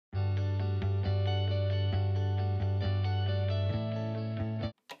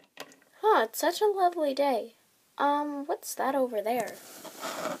Yeah, it's such a lovely day. What's that over there?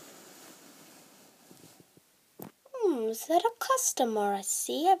 Is that a customer I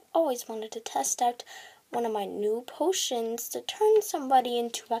see? I've always wanted to test out one of my new potions to turn somebody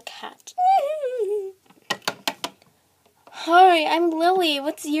into a cat. Hi, I'm Lily.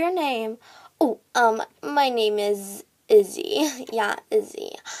 What's your name? Oh, my name is Izzy. Yeah,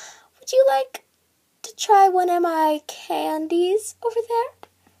 Izzy. Would you like to try one of my candies over there?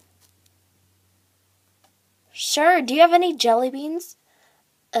 Sure. Do you have any jelly beans?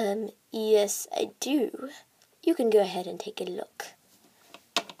 Yes, I do. You can go ahead and take a look.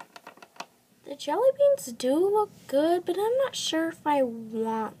 The jelly beans do look good, but I'm not sure if I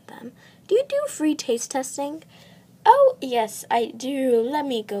want them. Do you do free taste testing? Oh, yes, I do. Let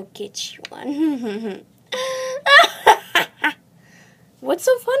me go get you one. What's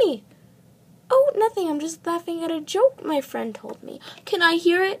so funny? Oh, nothing. I'm just laughing at a joke my friend told me. Can I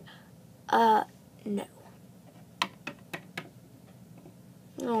hear it? No.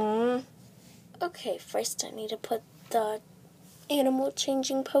 Aww. Okay, first I need to put the animal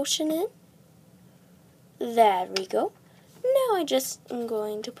changing potion in. There we go. Now I just am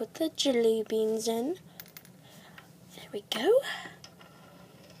going to put the jelly beans in. There we go.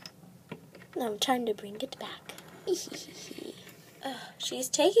 Now I'm trying to bring it back. She's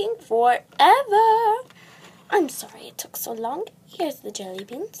taking forever. I'm sorry it took so long. Here's the jelly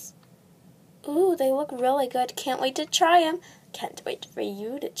beans. Ooh, they look really good. Can't wait to try them. Can't wait for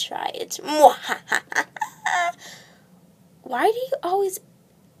you to try it. Why do you always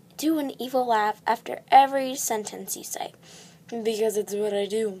do an evil laugh after every sentence you say? Because it's what I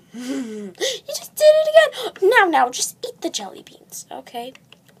do. You just did it again. Now, just eat the jelly beans, okay?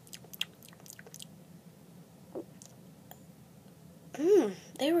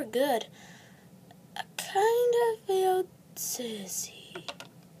 They were good. I kind of felt sissy.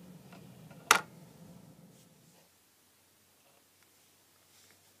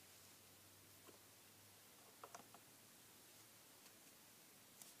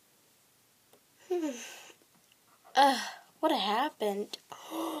 What happened?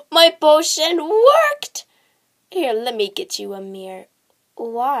 My potion worked! Here, let me get you a mirror.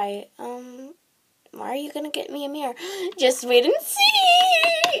 Why? Why are you gonna get me a mirror? Just wait and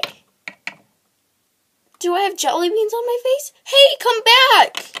see! Do I have jelly beans on my face? Hey, come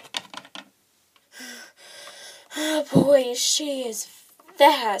back! Oh boy, she is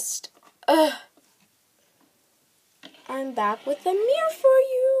fast. I'm back with a mirror for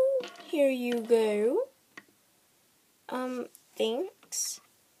you. Here you go. Thanks.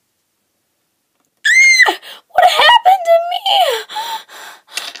 What happened to me?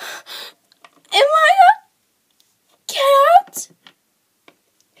 Am I a cat?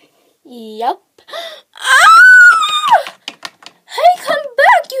 Yup. Ah! Hey, come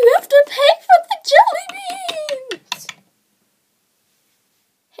back. You have to pay for the jelly beans.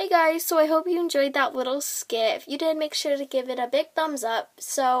 Hey guys, so I hope you enjoyed that little skit. If you did, make sure to give it a big thumbs up.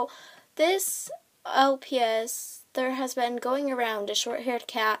 So this LPS, there has been going around a short-haired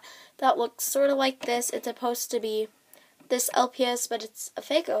cat that looks sort of like this. It's supposed to be this LPS, but it's a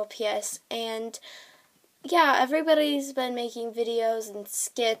fake LPS. And yeah, everybody's been making videos and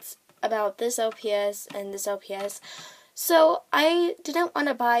skits about this LPS and this LPS. So I didn't want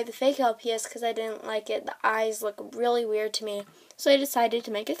to buy the fake LPS because I didn't like it. The eyes look really weird to me. So I decided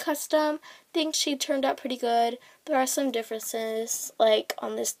to make a custom. Think she turned out pretty good. There are some differences, like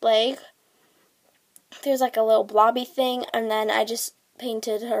on this leg. There's like a little blobby thing, and then I just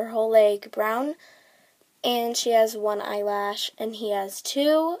painted her whole leg brown. And she has one eyelash, and he has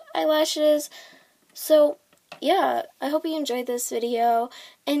two eyelashes. So, yeah, I hope you enjoyed this video.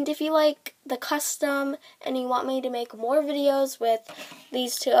 And if you like the custom, and you want me to make more videos with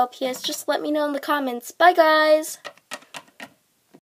these two LPS, just let me know in the comments. Bye, guys!